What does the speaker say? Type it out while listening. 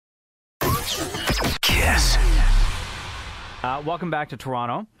KiSS. Welcome back to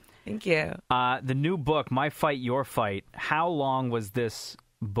Toronto. Thank you. The new book, My Fight, Your Fight. How long was this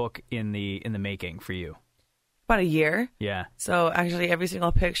book in the making for you? About a year. Yeah. So actually every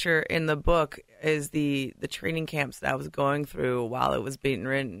single picture in the book is the training camps that I was going through while it was being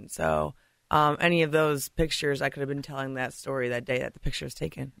written. So any of those pictures, I could have been telling that story that day that the picture was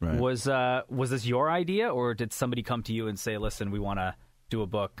taken. Right. Was this your idea, or did somebody come to you and say, listen, we want to do a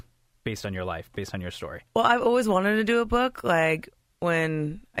book based on your life, based on your story? Well, I've always wanted to do a book, like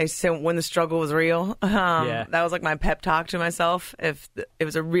when the struggle was real. That was like my pep talk to myself. If it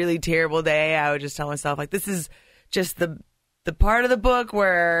was a really terrible day, I would just tell myself, like, this is just the part of the book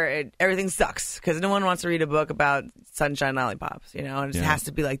where everything sucks, because no one wants to read a book about sunshine lollipops, you know. It just has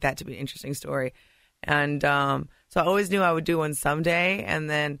to be like that to be an interesting story. And so I always knew I would do one someday. And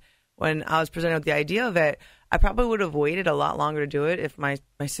then when I was presented with the idea of it, I probably would have waited a lot longer to do it if my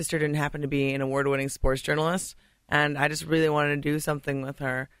sister didn't happen to be an award-winning sports journalist. And I just really wanted to do something with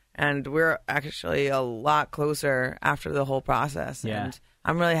her. And we're actually a lot closer after the whole process. Yeah. And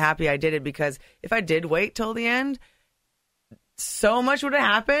I'm really happy I did it, because if I did wait till the end, so much would have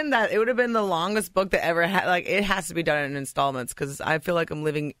happened that it would have been the longest book that ever had. Like, it has to be done in installments, because I feel like I'm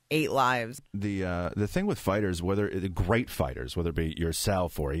living 8 lives. The thing with fighters, whether great fighters, whether it be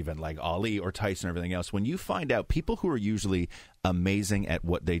yourself or even like Ali or Tyson or everything else, when you find out people who are usually amazing at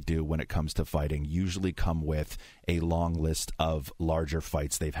what they do when it comes to fighting usually come with a long list of larger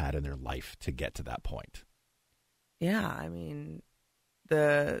fights they've had in their life to get to that point. Yeah, I mean,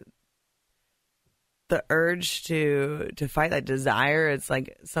 the urge to fight, that desire, it's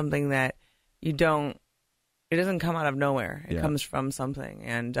like something that it doesn't come out of nowhere. It comes from something.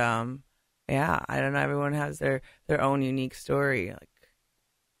 And I don't know, everyone has their own unique story. Like,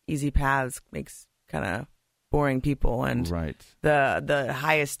 easy paths makes kind of boring people, and the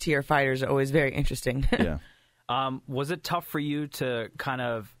highest tier fighters are always very interesting. Was it tough for you to kind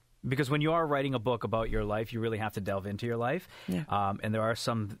of, because when you are writing a book about your life, you really have to delve into your life. And there are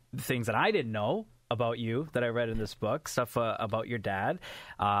some things that I didn't know about you that I read in this book, stuff about your dad.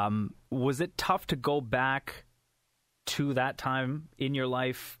 Was it tough to go back to that time in your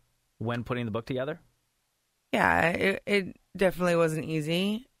life when putting the book together? Yeah, it definitely wasn't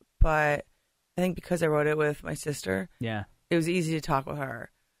easy, but I think because I wrote it with my sister, it was easy to talk with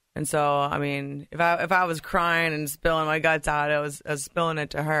her. And so, I mean, if I was crying and spilling my guts out, I was spilling it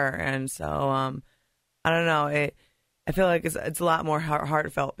to her. And so, I don't know, I feel like it's a lot more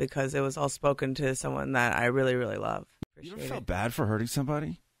heartfelt, because it was all spoken to someone that I really, really love. You ever felt bad for hurting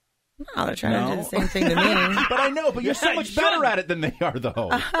somebody? No, they're trying to do the same thing to me. But I know, but you're so much better at it than they are, though.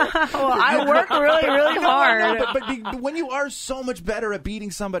 Well, I work really, really hard. But when you are so much better at beating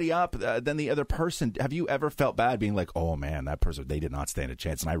somebody up than the other person, have you ever felt bad being like, oh man, that person, they did not stand a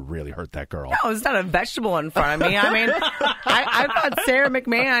chance and I really hurt that girl? No, it's not a vegetable in front of me. I mean, I thought Sarah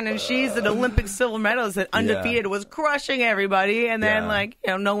McMahon, and she's an Olympic silver medalist that undefeated, was crushing everybody. And then,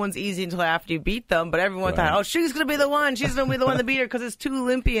 no one's easy until after you beat them. But everyone thought, oh, she's going to be the one. She's going to be the one to beat her, because it's 2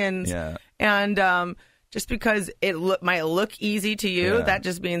 Olympians. Yeah. And just because it might look easy to you, that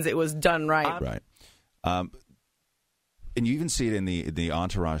just means it was done right. Right. And you even see it in the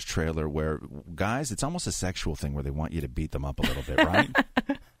Entourage trailer where guys, it's almost a sexual thing where they want you to beat them up a little bit, right?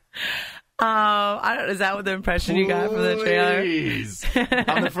 Is that what the impression you got from the trailer? Please.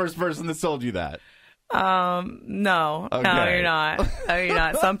 I'm the first person that told you that. No. Okay. No, you're not. No, you're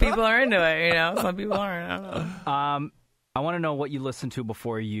not. Some people are into it, you know. Some people aren't. I don't know. I want to know what you listen to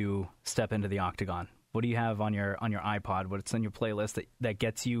before you step into the octagon. What do you have on your iPod? What's on your playlist that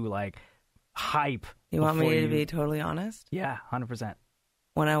gets you like hype? You want me to be totally honest? Yeah, 100%.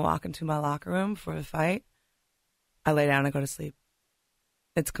 When I walk into my locker room for a fight, I lay down and go to sleep.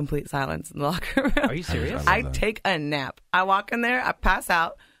 It's complete silence in the locker room. Are you serious? I take a nap. I walk in there, I pass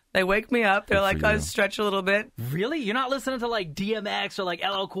out. They wake me up. They're like, "Oh, stretch a little bit." Really? You're not listening to like DMX or like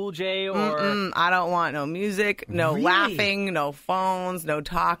LL Cool J or? I don't want no music, no laughing, no phones, no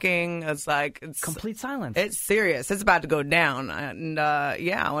talking. It's complete silence. It's serious. It's about to go down. And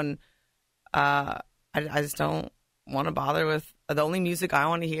when I just don't want to bother with. The only music I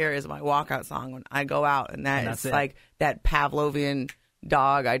want to hear is my walkout song when I go out, and that's like that Pavlovian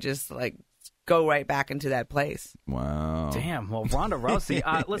dog. I just like go right back into that place. Wow. Damn. Well, Ronda Rousey,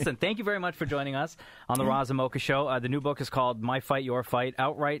 listen, thank you very much for joining us on the Roz and Mocha Show. The new book is called My Fight, Your Fight,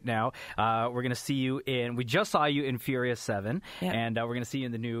 out right now. We're going to see you we just saw you in Furious 7, and we're going to see you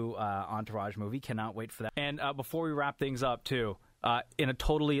in the new Entourage movie. Cannot wait for that. And before we wrap things up, too, in a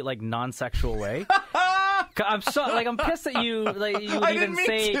totally, like, non-sexual way, I'm pissed that you would I even didn't say.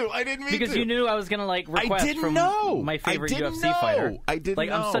 mean to. I didn't mean because to. you knew I was gonna request from my favorite UFC fighter. I didn't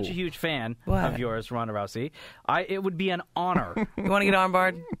know. I'm such a huge fan of yours, Ronda Rousey. It would be an honor. You want to get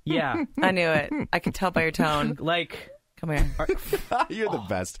armbarred? Yeah, I knew it. I could tell by your tone. Come here. You're the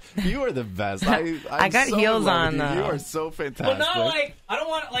best. You are the best. I got so heels on, you. though. You are so fantastic. But not I don't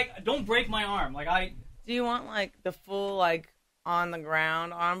want don't break my arm. Do you want the full on the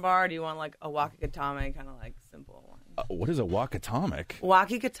ground armbar? Or do you want a wakikatame kind of simple one? What is a wakatame?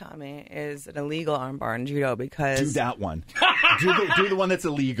 Wakikatame is an illegal armbar in judo because do that one. do the one that's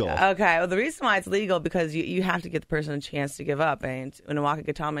illegal. Okay. Well, the reason why it's legal because you have to give the person a chance to give up, and in a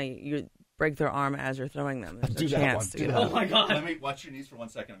wakikatame you break their arm as you're throwing them. There's do a that chance one. to Do give that up. one. Oh my God. Let me watch your knees for 1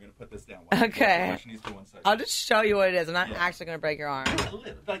 second. I'm going to put this down. Okay. Watch your knees for 1 second. I'll just show you what it is. I'm not actually going to break your arm.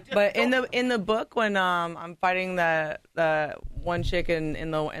 But in the book, when I'm fighting the one chick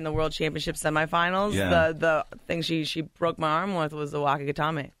in the world championship semifinals, the thing she broke my arm with was the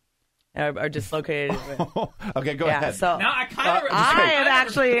wakikatame. Or dislocated it. Okay, go ahead. So now I've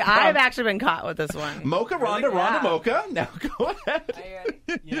actually been caught with this one. Mocha, Ronda, Ronda, Mocha. Now go ahead. Are you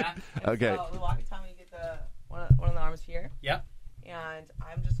ready? Yeah. Okay. So the wakikatame, you get one of the arms here. Yep. And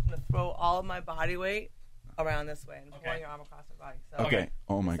I'm just going to throw all of my body weight around this way and pulling your arm across my body. So Okay.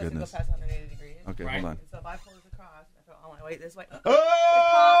 Oh my it goodness. Go past 180 degrees. Okay, Right. hold on. And so if I pull this across, I throw all my weight this way.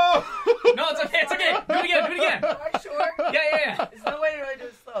 Oh! No, it's okay. It's okay. Do it again. Are you sure? Yeah. There's no way to really do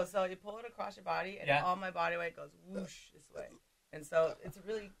it slow. So you pull it across your body, and Yeah. all my body weight goes whoosh this way. And so it's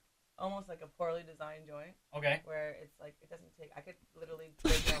really almost like a poorly designed joint. Okay. Where it's it doesn't take. I could literally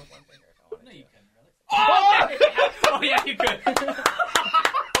break it with one finger if I wanted to. No, you can really. Oh yeah, you could.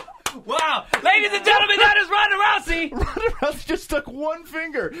 Wow, ladies and gentlemen, that is Ronda Rousey. Ronda Rousey just stuck one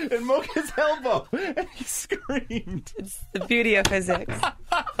finger in Mocha's elbow, and he screamed. It's the beauty of physics.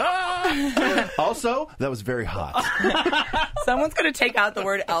 Also, that was very hot. Someone's going to take out the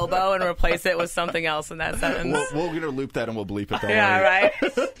word elbow and replace it with something else in that sentence. We're going to loop that and we'll bleep it. Don't Yeah, worry.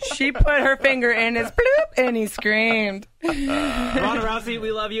 right. She put her finger in his bloop, and he screamed. Ronda Rousey,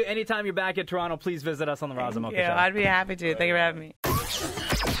 we love you. Anytime you're back in Toronto, please visit us on the Raza Mocha Show. I'd be happy to. Thank you for having me.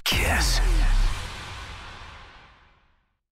 KiSS.